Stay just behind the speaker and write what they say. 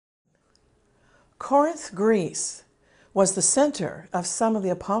Corinth, Greece, was the center of some of the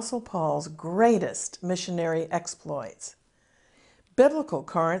Apostle Paul's greatest missionary exploits. Biblical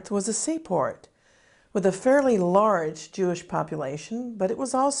Corinth was a seaport with a fairly large Jewish population, but it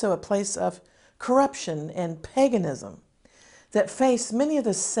was also a place of corruption and paganism that faced many of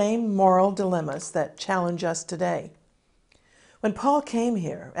the same moral dilemmas that challenge us today. When Paul came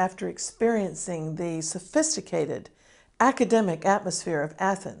here, after experiencing the sophisticated academic atmosphere of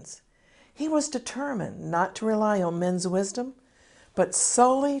Athens, he was determined not to rely on men's wisdom, but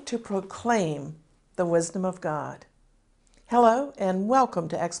solely to proclaim the wisdom of God. Hello and welcome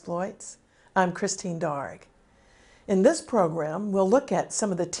to Exploits. I'm Christine Darg. In this program, we'll look at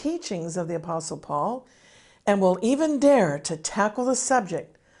some of the teachings of the Apostle Paul, and we'll even dare to tackle the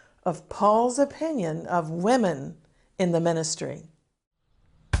subject of Paul's opinion of women in the ministry.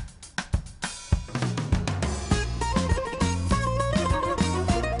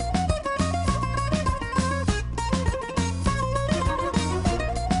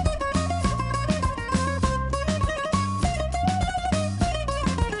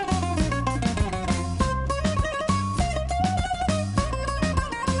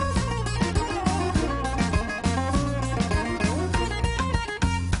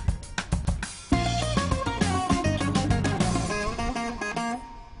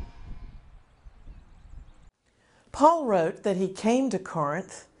 Paul wrote that he came to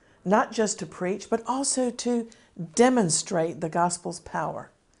Corinth not just to preach, but also to demonstrate the gospel's power.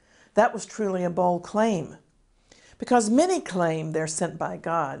 That was truly a bold claim, because many claim they're sent by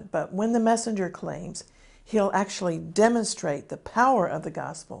God, but when the messenger claims he'll actually demonstrate the power of the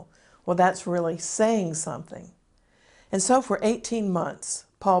gospel, well, that's really saying something. And so for 18 months,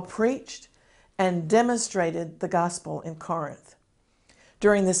 Paul preached and demonstrated the gospel in Corinth.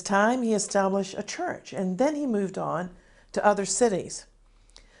 During this time, he established a church, and then he moved on to other cities.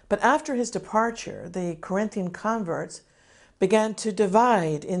 But after his departure, the Corinthian converts began to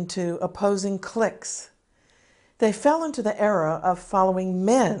divide into opposing cliques. They fell into the era of following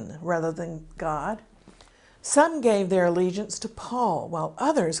men rather than God. Some gave their allegiance to Paul, while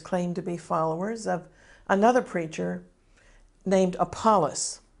others claimed to be followers of another preacher named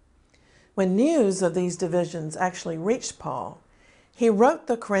Apollos. When news of these divisions actually reached Paul, he wrote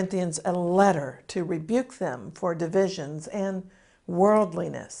the Corinthians a letter to rebuke them for divisions and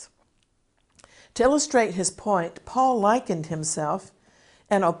worldliness. To illustrate his point, Paul likened himself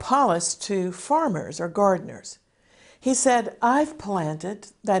and Apollos to farmers or gardeners. He said, I've planted,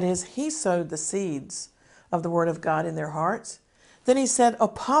 that is, he sowed the seeds of the Word of God in their hearts. Then he said,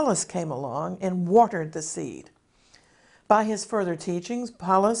 Apollos came along and watered the seed. By his further teachings,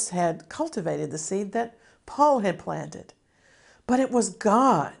 Apollos had cultivated the seed that Paul had planted. But it was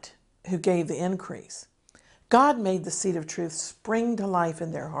God who gave the increase. God made the seed of truth spring to life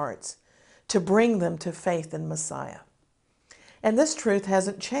in their hearts to bring them to faith in Messiah. And this truth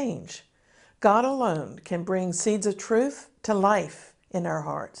hasn't changed. God alone can bring seeds of truth to life in our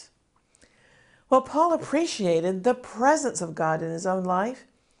hearts. Well, Paul appreciated the presence of God in his own life,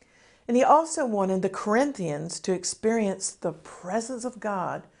 and he also wanted the Corinthians to experience the presence of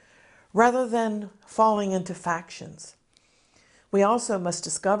God rather than falling into factions. We also must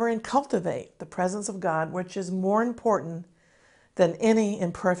discover and cultivate the presence of God, which is more important than any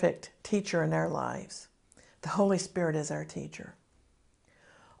imperfect teacher in our lives. The Holy Spirit is our teacher.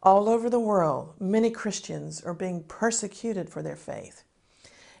 All over the world, many Christians are being persecuted for their faith.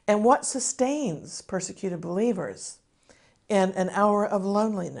 And what sustains persecuted believers in an hour of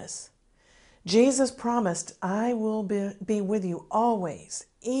loneliness? Jesus promised, I will be with you always,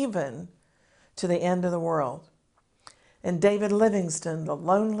 even to the end of the world. And David Livingstone, the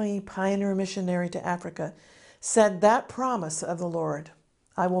lonely pioneer missionary to Africa, said that promise of the Lord,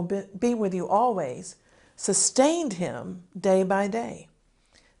 I will be with you always, sustained him day by day.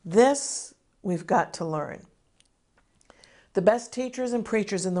 This we've got to learn. The best teachers and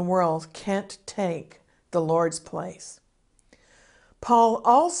preachers in the world can't take the Lord's place. Paul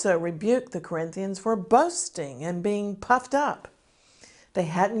also rebuked the Corinthians for boasting and being puffed up. They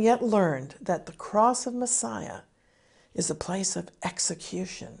hadn't yet learned that the cross of Messiah is a place of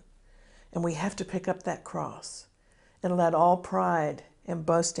execution, and we have to pick up that cross and let all pride and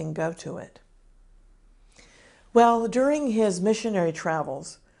boasting go to it. Well, during his missionary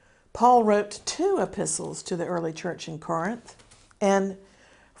travels, Paul wrote 2 epistles to the early church in Corinth, and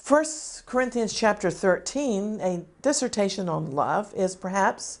 1 Corinthians chapter 13, a dissertation on love, is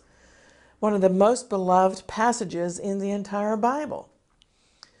perhaps one of the most beloved passages in the entire Bible.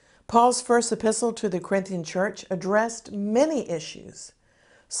 Paul's first epistle to the Corinthian church addressed many issues,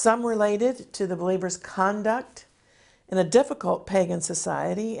 some related to the believer's conduct in a difficult pagan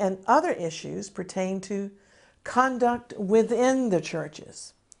society, and other issues pertain to conduct within the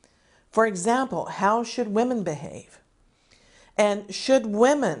churches. For example, how should women behave? And should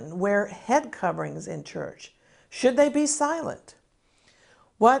women wear head coverings in church? Should they be silent?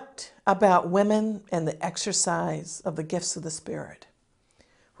 What about women and the exercise of the gifts of the Spirit?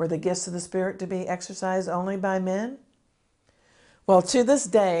 Were the gifts of the Spirit to be exercised only by men? Well, to this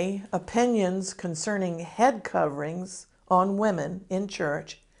day, opinions concerning head coverings on women in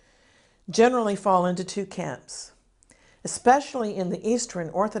church generally fall into two camps, especially in the Eastern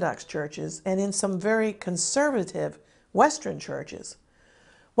Orthodox churches and in some very conservative Western churches.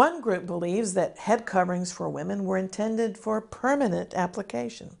 One group believes that head coverings for women were intended for permanent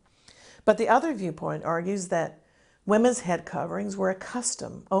application, but the other viewpoint argues that women's head coverings were a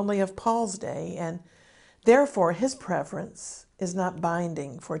custom only of Paul's day, and therefore his preference is not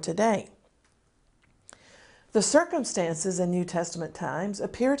binding for today. The circumstances in New Testament times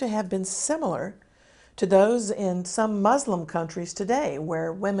appear to have been similar to those in some Muslim countries today,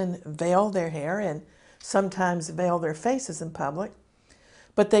 where women veil their hair and sometimes veil their faces in public,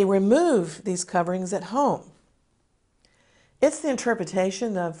 but they remove these coverings at home. It's the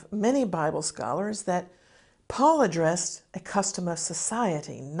interpretation of many Bible scholars that Paul addressed a custom of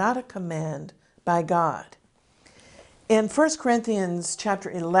society, not a command by God. In 1 Corinthians chapter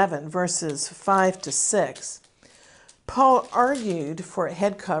 11, verses 5 to 6, Paul argued for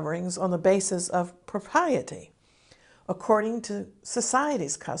head coverings on the basis of propriety, according to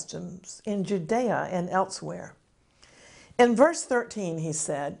society's customs in Judea and elsewhere. In verse 13, he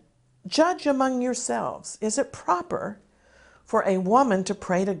said, "Judge among yourselves, is it proper for a woman to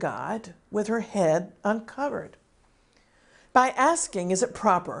pray to God with her head uncovered?" By asking, is it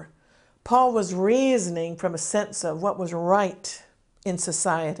proper, Paul was reasoning from a sense of what was right in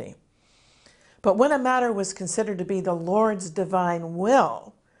society. But when a matter was considered to be the Lord's divine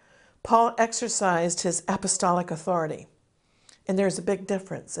will, Paul exercised his apostolic authority. And there's a big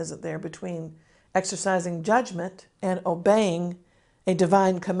difference, isn't there, between exercising judgment and obeying a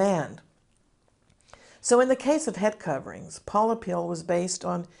divine command. So in the case of head coverings, Paul's appeal was based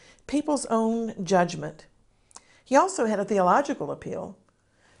on people's own judgment. He also had a theological appeal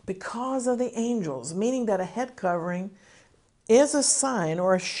because of the angels, meaning that a head covering is a sign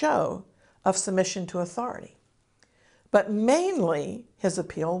or a show of submission to authority. But mainly his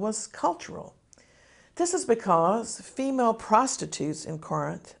appeal was cultural. This is because female prostitutes in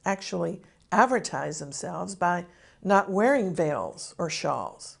Corinth actually advertised themselves by not wearing veils or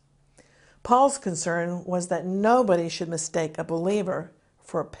shawls. Paul's concern was that nobody should mistake a believer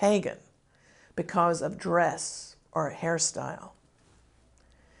for a pagan because of dress or hairstyle.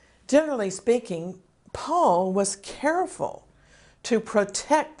 Generally speaking, Paul was careful to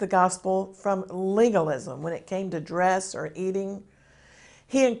protect the gospel from legalism when it came to dress or eating.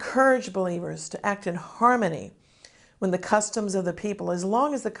 He encouraged believers to act in harmony with the customs of the people, as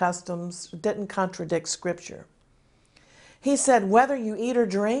long as the customs didn't contradict Scripture. He said, whether you eat or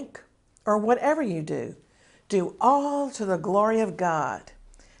drink, or whatever you do all to the glory of God,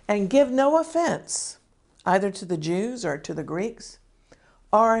 and give no offense, either to the Jews or to the Greeks,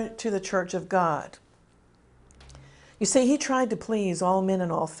 or to the church of God. You see, he tried to please all men in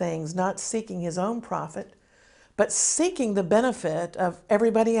all things, not seeking his own profit, but seeking the benefit of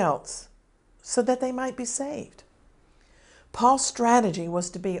everybody else so that they might be saved. Paul's strategy was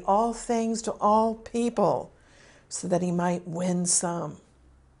to be all things to all people so that he might win some.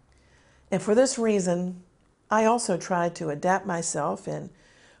 And for this reason, I also tried to adapt myself and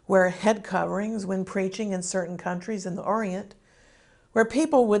wear head coverings when preaching in certain countries in the Orient where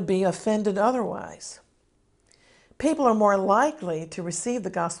people would be offended otherwise. People are more likely to receive the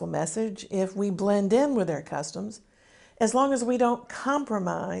gospel message if we blend in with their customs, as long as we don't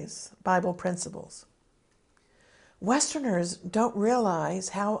compromise Bible principles. Westerners don't realize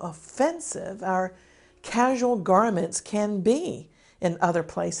how offensive our casual garments can be in other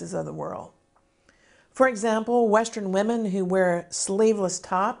places of the world. For example, Western women who wear sleeveless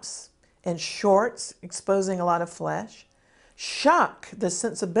tops and shorts exposing a lot of flesh shock the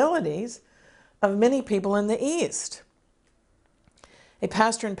sensibilities of many people in the East. A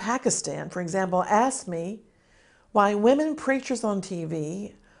pastor in Pakistan, for example, asked me why women preachers on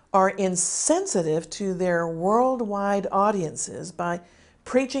TV are insensitive to their worldwide audiences by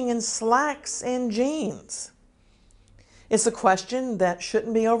preaching in slacks and jeans. It's a question that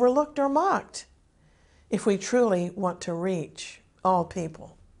shouldn't be overlooked or mocked if we truly want to reach all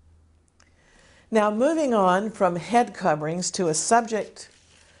people. Now, moving on from head coverings to a subject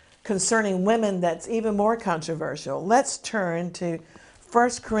concerning women that's even more controversial, let's turn to 1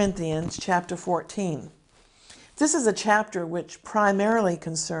 Corinthians chapter 14. This is a chapter which primarily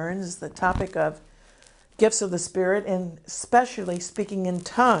concerns the topic of gifts of the Spirit, and especially speaking in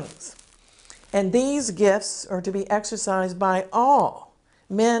tongues. And these gifts are to be exercised by all,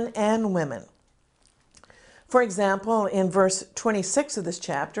 men and women. For example, in verse 26 of this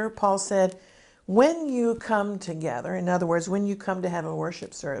chapter, Paul said, when you come together, in other words, when you come to have a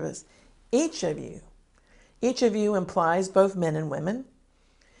worship service, each of you implies both men and women,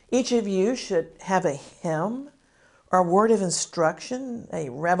 each of you should have a hymn or a word of instruction, a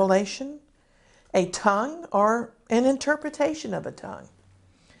revelation, a tongue, or an interpretation of a tongue.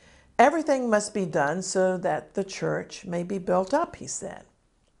 Everything must be done so that the church may be built up, he said.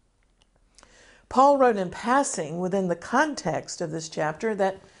 Paul wrote in passing within the context of this chapter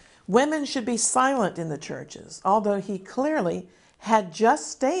that women should be silent in the churches, although he clearly had just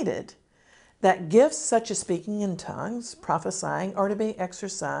stated that gifts such as speaking in tongues, prophesying, are to be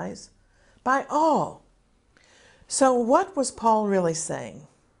exercised by all. So what was Paul really saying?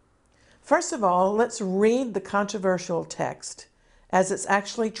 First of all, let's read the controversial text as it's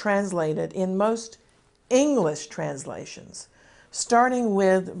actually translated in most English translations, starting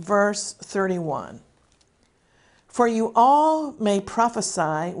with verse 31. For you all may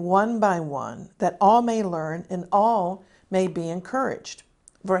prophesy one by one, that all may learn and all may be encouraged.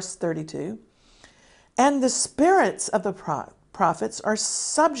 Verse 32. And the spirits of the prophets are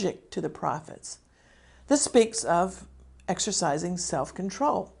subject to the prophets. This speaks of exercising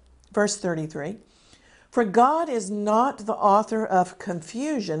self-control. Verse 33. For God is not the author of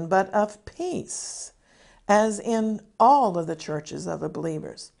confusion, but of peace, as in all of the churches of the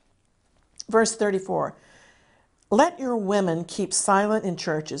believers. Verse 34. Let your women keep silent in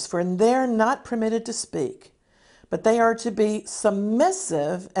churches, for they're not permitted to speak, but they are to be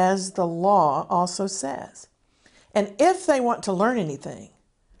submissive, as the law also says. And if they want to learn anything,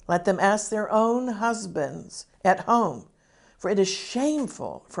 let them ask their own husbands at home, for it is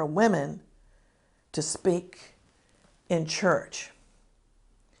shameful for women to speak in church.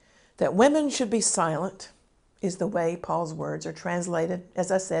 That women should be silent is the way Paul's words are translated, as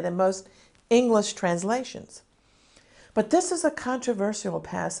I said, in most English translations. But this is a controversial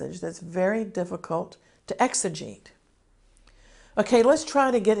passage that's very difficult to exegete. Okay, let's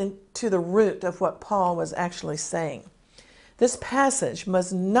try to get into the root of what Paul was actually saying. This passage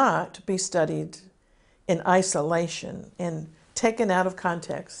must not be studied in isolation and taken out of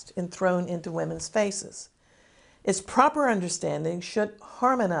context and thrown into women's faces. Its proper understanding should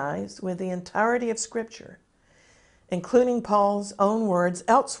harmonize with the entirety of Scripture, including Paul's own words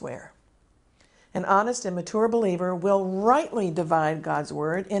elsewhere. An honest and mature believer will rightly divide God's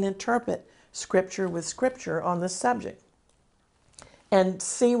word and interpret Scripture with Scripture on this subject and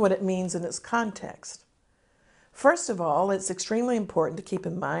see what it means in its context. First of all, it's extremely important to keep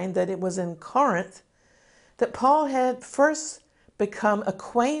in mind that it was in Corinth that Paul had first become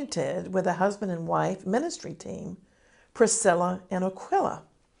acquainted with a husband and wife ministry team, Priscilla and Aquila,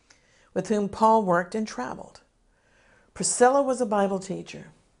 with whom Paul worked and traveled. Priscilla was a Bible teacher,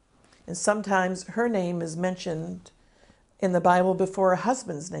 and sometimes her name is mentioned in the Bible before her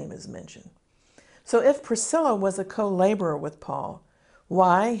husband's name is mentioned. So if Priscilla was a co-laborer with Paul,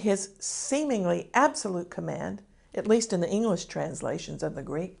 why his seemingly absolute command, at least in the English translations of the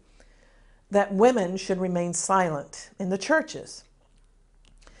Greek, that women should remain silent in the churches?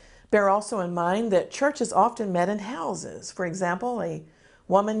 Bear also in mind that churches often met in houses. For example, a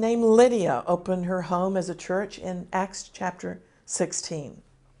woman named Lydia opened her home as a church in Acts chapter 16.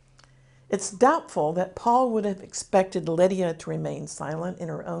 It's doubtful that Paul would have expected Lydia to remain silent in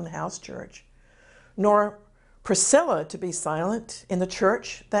her own house church, nor Priscilla to be silent in the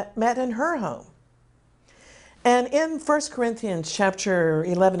church that met in her home. And in 1 Corinthians chapter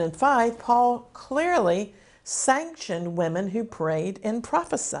 11 and 5, Paul clearly sanctioned women who prayed and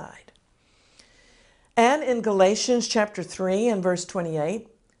prophesied. And in Galatians chapter 3 and verse 28,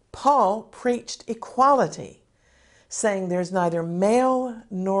 Paul preached equality, saying there's neither male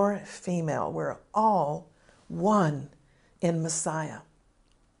nor female. We're all one in Messiah.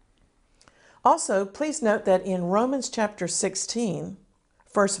 Also, please note that in Romans chapter 16,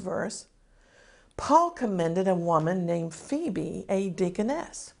 first verse, Paul commended a woman named Phoebe, a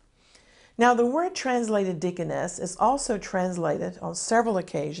deaconess. Now, the word translated deaconess is also translated on several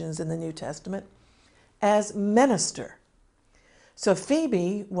occasions in the New Testament as minister. So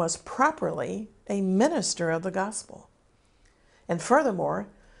Phoebe was properly a minister of the gospel. And furthermore,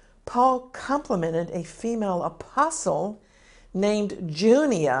 Paul complimented a female apostle named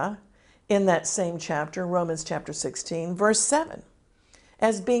Junia in that same chapter, Romans chapter 16, verse 7,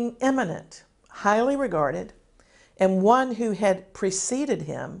 as being eminent, highly regarded, and one who had preceded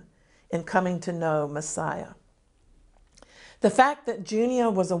him in coming to know Messiah. The fact that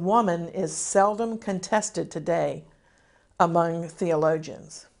Junia was a woman is seldom contested today among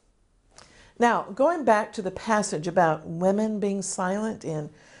theologians. Now, going back to the passage about women being silent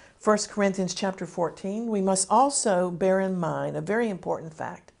in 1 Corinthians chapter 14, we must also bear in mind a very important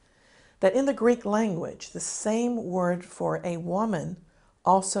fact, that in the Greek language, the same word for a woman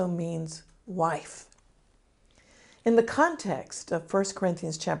also means wife. In the context of 1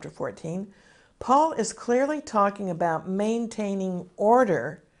 Corinthians chapter 14, Paul is clearly talking about maintaining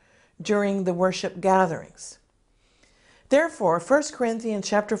order during the worship gatherings. Therefore, 1 Corinthians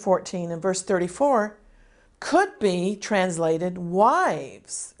chapter 14 and verse 34 could be translated,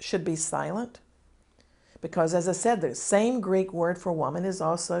 wives should be silent, because as I said, the same Greek word for woman is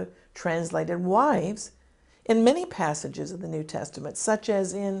also translated wives in many passages of the New Testament, such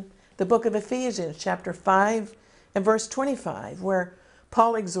as in the book of Ephesians chapter 5 and verse 25, where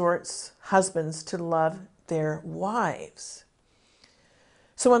Paul exhorts husbands to love their wives.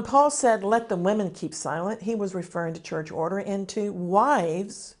 So when Paul said, let the women keep silent, he was referring to church order and to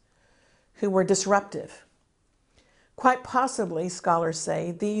wives who were disruptive. Quite possibly, scholars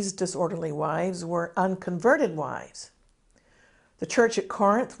say, these disorderly wives were unconverted wives. The church at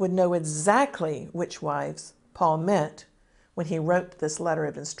Corinth would know exactly which wives Paul meant when he wrote this letter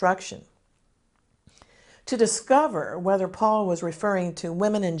of instruction. To discover whether Paul was referring to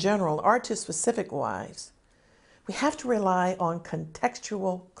women in general or to specific wives, we have to rely on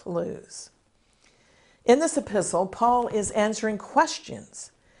contextual clues. In this epistle, Paul is answering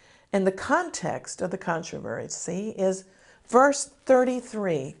questions, and the context of the controversy is verse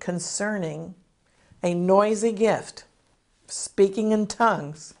 33 concerning a noisy gift, speaking in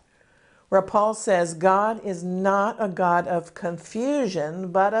tongues, where Paul says, God is not a God of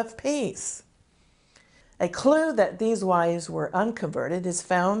confusion, but of peace. A clue that these wives were unconverted is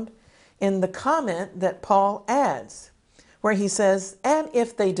found in the comment that Paul adds, where he says, and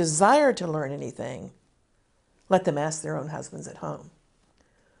if they desire to learn anything, let them ask their own husbands at home.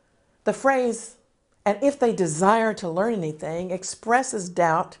 The phrase, and if they desire to learn anything, expresses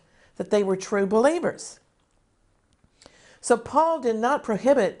doubt that they were true believers. So Paul did not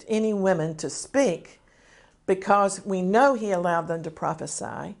prohibit any women to speak because we know he allowed them to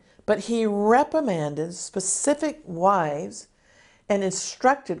prophesy, but he reprimanded specific wives and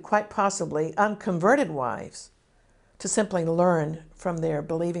instructed, quite possibly, unconverted wives to simply learn from their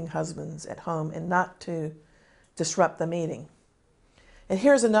believing husbands at home and not to disrupt the meeting. And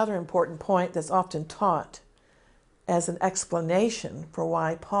here's another important point that's often taught as an explanation for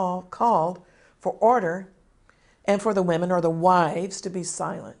why Paul called for order and for the women or the wives to be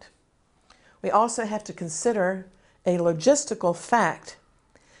silent. We also have to consider a logistical fact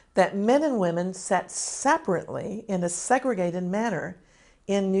that men and women sat separately in a segregated manner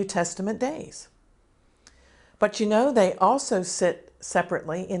in New Testament days. But you know, they also sit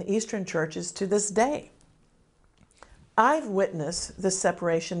separately in Eastern churches to this day. I've witnessed this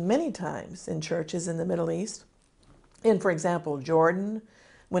separation many times in churches in the Middle East, in, for example, Jordan,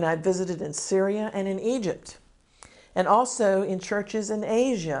 when I visited in Syria and in Egypt, and also in churches in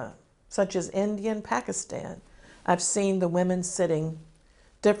Asia, such as India and Pakistan. I've seen the women sitting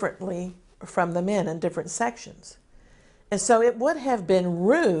differently from the men in different sections. And so it would have been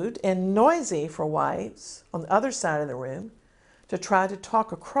rude and noisy for wives on the other side of the room to try to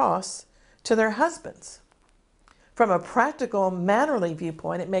talk across to their husbands. From a practical, mannerly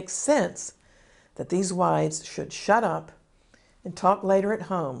viewpoint, it makes sense that these wives should shut up and talk later at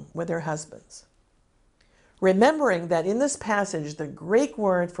home with their husbands. Remembering that in this passage, the Greek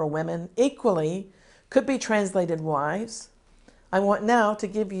word for women equally could be translated wives, I want now to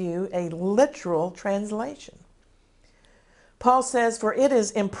give you a literal translation. Paul says, for it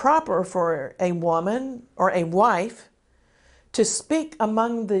is improper for a woman or a wife to speak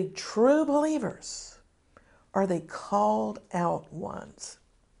among the true believers or the called out ones.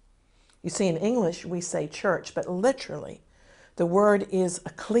 You see, in English we say church, but literally the word is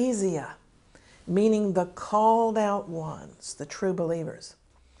ecclesia, meaning the called out ones, the true believers.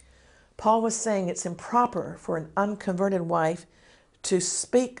 Paul was saying it's improper for an unconverted wife to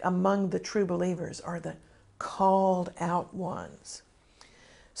speak among the true believers or the called out ones.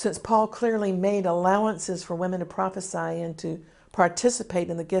 Since Paul clearly made allowances for women to prophesy and to participate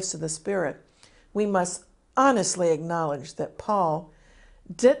in the gifts of the Spirit, we must honestly acknowledge that Paul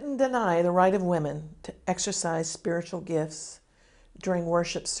didn't deny the right of women to exercise spiritual gifts during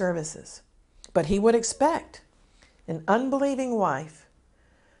worship services. But he would expect an unbelieving wife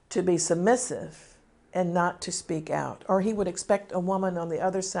to be submissive and not to speak out. Or he would expect a woman on the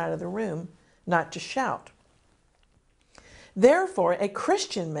other side of the room not to shout. Therefore, a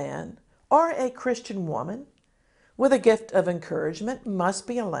Christian man or a Christian woman with a gift of encouragement must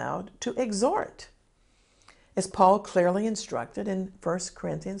be allowed to exhort, as Paul clearly instructed in 1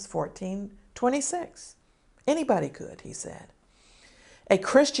 Corinthians 14:26. Anybody could, he said. A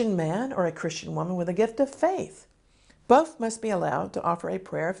Christian man or a Christian woman with a gift of faith, both must be allowed to offer a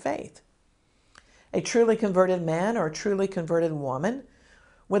prayer of faith. A truly converted man or a truly converted woman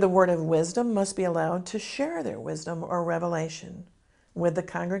with a word of wisdom must be allowed to share their wisdom or revelation with the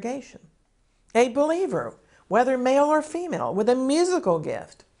congregation. A believer, whether male or female, with a musical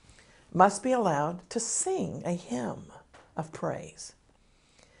gift, must be allowed to sing a hymn of praise.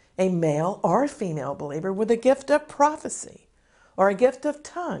 A male or female believer with a gift of prophecy or a gift of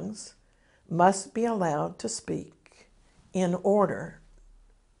tongues must be allowed to speak in order,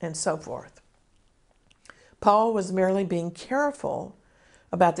 and so forth. Paul was merely being careful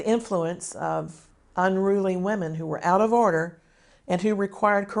about the influence of unruly women who were out of order and who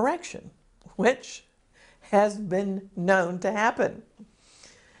required correction, which has been known to happen.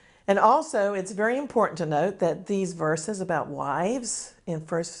 And also, it's very important to note that these verses about wives in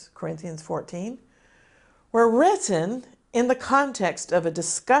 1 Corinthians 14 were written in the context of a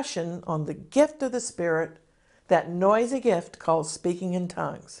discussion on the gift of the Spirit, that noisy gift called speaking in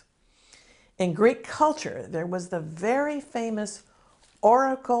tongues. In Greek culture, there was the very famous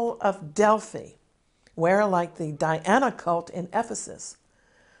Oracle of Delphi, where, like the Diana cult in Ephesus,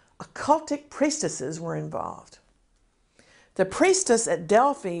 occultic priestesses were involved. The priestess at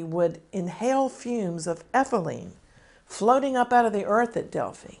Delphi would inhale fumes of ethylene floating up out of the earth at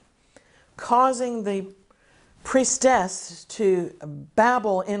Delphi, causing the priestess to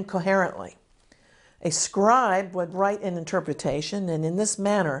babble incoherently. A scribe would write an interpretation, and in this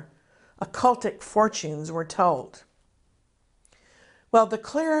manner, occultic fortunes were told. Well, the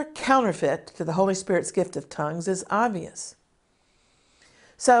clear counterfeit to the Holy Spirit's gift of tongues is obvious.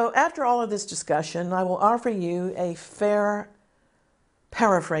 So after all of this discussion, I will offer you a fair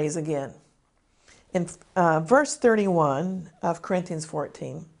paraphrase again. In verse 31 of Corinthians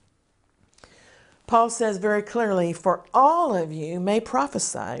 14, Paul says very clearly, "For all of you may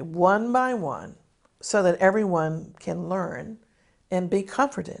prophesy one by one, so that everyone can learn and be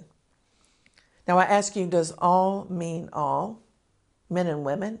comforted." Now I ask you, does all mean all? Men and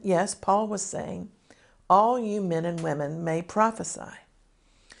women? Yes, Paul was saying, all you men and women may prophesy.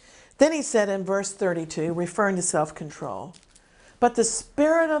 Then he said in verse 32, referring to self-control, "But the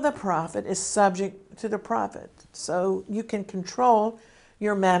spirit of the prophet is subject to the prophet." So you can control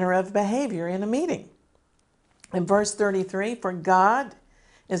your manner of behavior in a meeting. In verse 33, "For God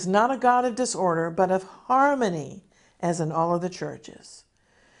is not a God of disorder, but of harmony, as in all of the churches.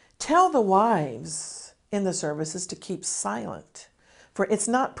 Tell the wives in the services to keep silent, for it's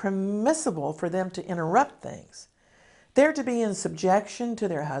not permissible for them to interrupt things. They're to be in subjection to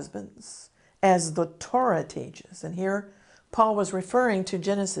their husbands, as the Torah teaches." And here Paul was referring to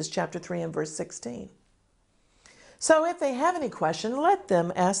Genesis chapter 3 and verse 16. So if they have any question, let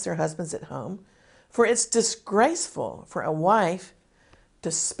them ask their husbands at home, for it's disgraceful for a wife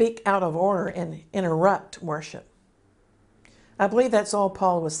to speak out of order and interrupt worship. I believe that's all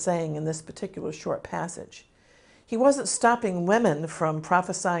Paul was saying in this particular short passage. He wasn't stopping women from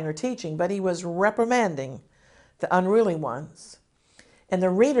prophesying or teaching, but he was reprimanding the unruly ones. And the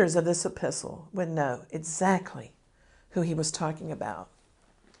readers of this epistle would know exactly who he was talking about.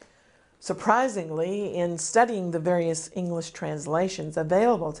 Surprisingly, in studying the various English translations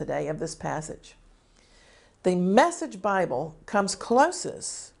available today of this passage, the Message Bible comes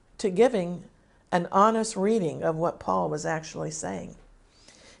closest to giving an honest reading of what Paul was actually saying.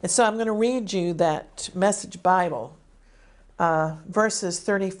 And so I'm going to read you that Message Bible, verses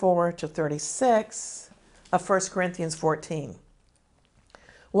 34 to 36 of 1 Corinthians 14.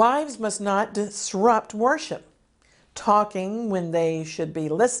 "Wives must not disrupt worship, talking when they should be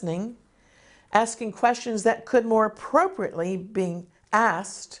listening, asking questions that could more appropriately be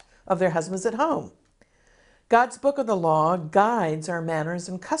asked of their husbands at home. God's book of the law guides our manners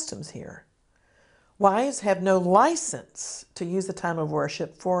and customs here. Wives have no license to use the time of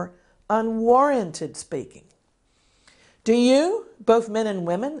worship for unwarranted speaking. Do you, both men and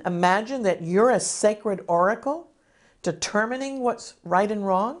women, imagine that you're a sacred oracle determining what's right and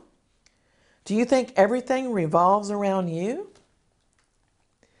wrong? Do you think everything revolves around you?"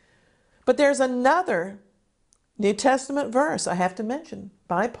 But there's another New Testament verse I have to mention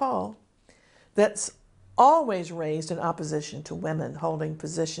by Paul that's always raised in opposition to women holding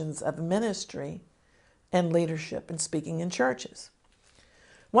positions of ministry and leadership and speaking in churches.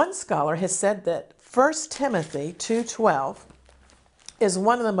 One scholar has said that 1 Timothy 2:12 is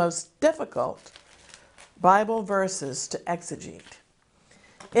one of the most difficult Bible verses to exegete.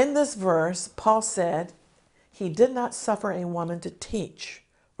 In this verse, Paul said He did not suffer a woman to teach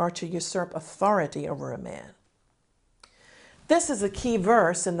or to usurp authority over a man. This is a key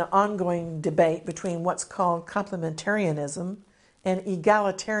verse in the ongoing debate between what's called complementarianism and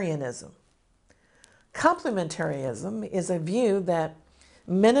egalitarianism. Complementarianism is a view that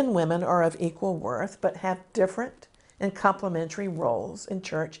men and women are of equal worth but have different and complementary roles in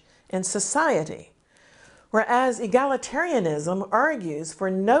church and society, whereas egalitarianism argues for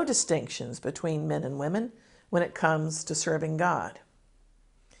no distinctions between men and women when it comes to serving God.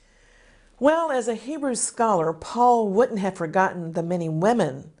 Well, as a Hebrew scholar, Paul wouldn't have forgotten the many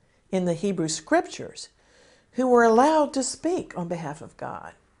women in the Hebrew scriptures who were allowed to speak on behalf of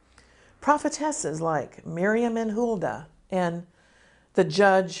God. Prophetesses like Miriam and Huldah and the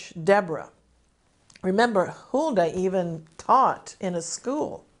judge Deborah. Remember, Huldah even taught in a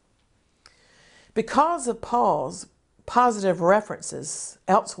school. Because of Paul's positive references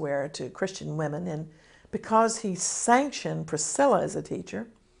elsewhere to Christian women, and because he sanctioned Priscilla as a teacher,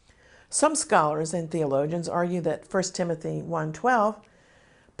 some scholars and theologians argue that 1 Timothy 1:12,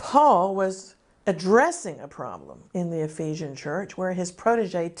 Paul was addressing a problem in the Ephesian church where his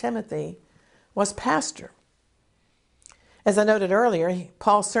protege Timothy was pastor. As I noted earlier,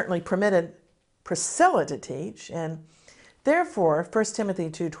 Paul certainly permitted Priscilla to teach, and therefore 1 Timothy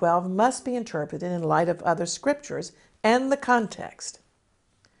 2:12 must be interpreted in light of other scriptures and the context.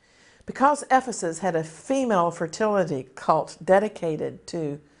 Because Ephesus had a female fertility cult dedicated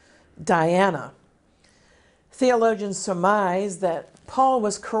to Diana, theologians surmise that Paul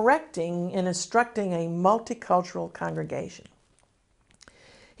was correcting and instructing a multicultural congregation.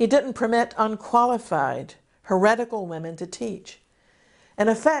 He didn't permit unqualified, heretical women to teach. In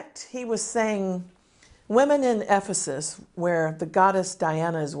effect, he was saying women in Ephesus, where the goddess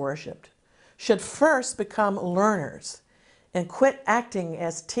Diana is worshipped, should first become learners and quit acting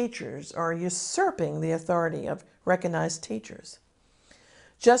as teachers or usurping the authority of recognized teachers.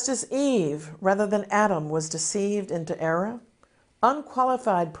 Just as Eve, rather than Adam, was deceived into error,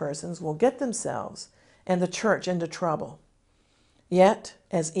 unqualified persons will get themselves and the church into trouble. Yet,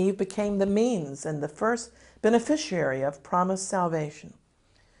 as Eve became the means and the first beneficiary of promised salvation,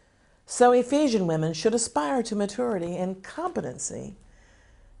 so Ephesian women should aspire to maturity and competency,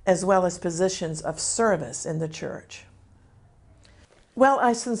 as well as positions of service in the church. Well,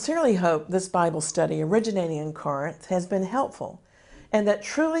 I sincerely hope this Bible study originating in Corinth has been helpful, and that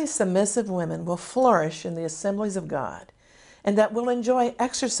truly submissive women will flourish in the assemblies of God, and that will enjoy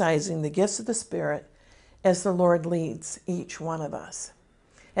exercising the gifts of the Spirit as the Lord leads each one of us.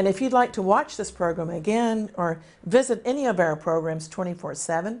 And if you'd like to watch this program again or visit any of our programs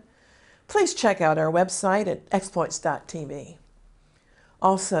 24/7, please check out our website at exploits.tv.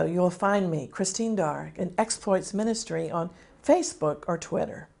 Also, you'll find me, Christine Darg, and Exploits Ministry on Facebook or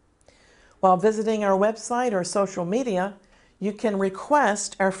Twitter. While visiting our website or social media, you can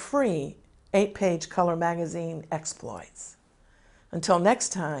request our free 8-page color magazine, Exploits. Until next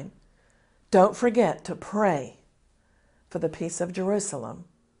time, don't forget to pray for the peace of Jerusalem.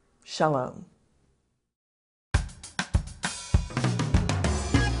 Shalom.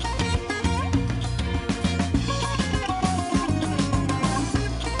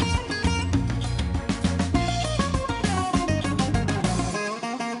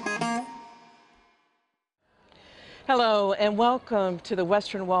 Hello and welcome to the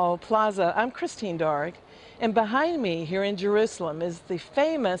Western Wall Plaza. I'm Christine Darg, and behind me here in Jerusalem is the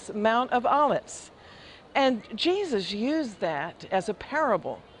famous Mount of Olives. And Jesus used that as a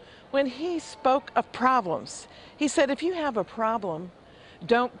parable when he spoke of problems. He said, if you have a problem,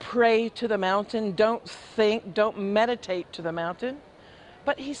 don't pray to the mountain, don't think, don't meditate to the mountain.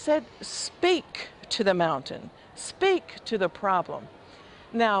 But he said, speak to the mountain, speak to the problem.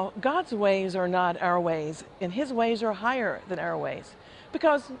 Now, God's ways are not our ways, and his ways are higher than our ways.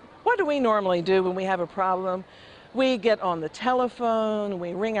 Because what do we normally do when we have a problem? We get on the telephone,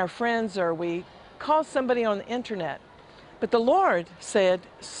 we ring our friends, or we call somebody on the internet. But the Lord said,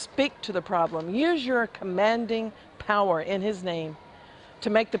 speak to the problem. Use your commanding power in his name to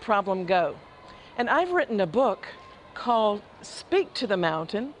make the problem go. And I've written a book called Speak to the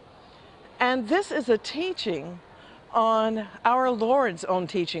Mountain, and this is a teaching on our Lord's own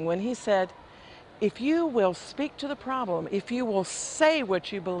teaching when he said, if you will speak to the problem, if you will say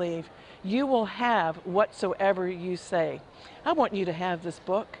what you believe, you will have whatsoever you say. I want you to have this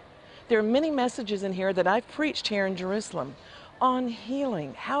book. There are many messages in here that I've preached here in Jerusalem on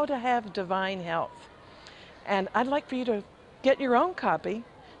healing, how to have divine health. And I'd like for you to get your own copy.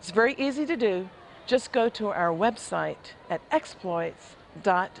 It's very easy to do. Just go to our website at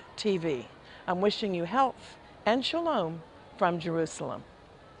exploits.tv. I'm wishing you health and shalom from Jerusalem.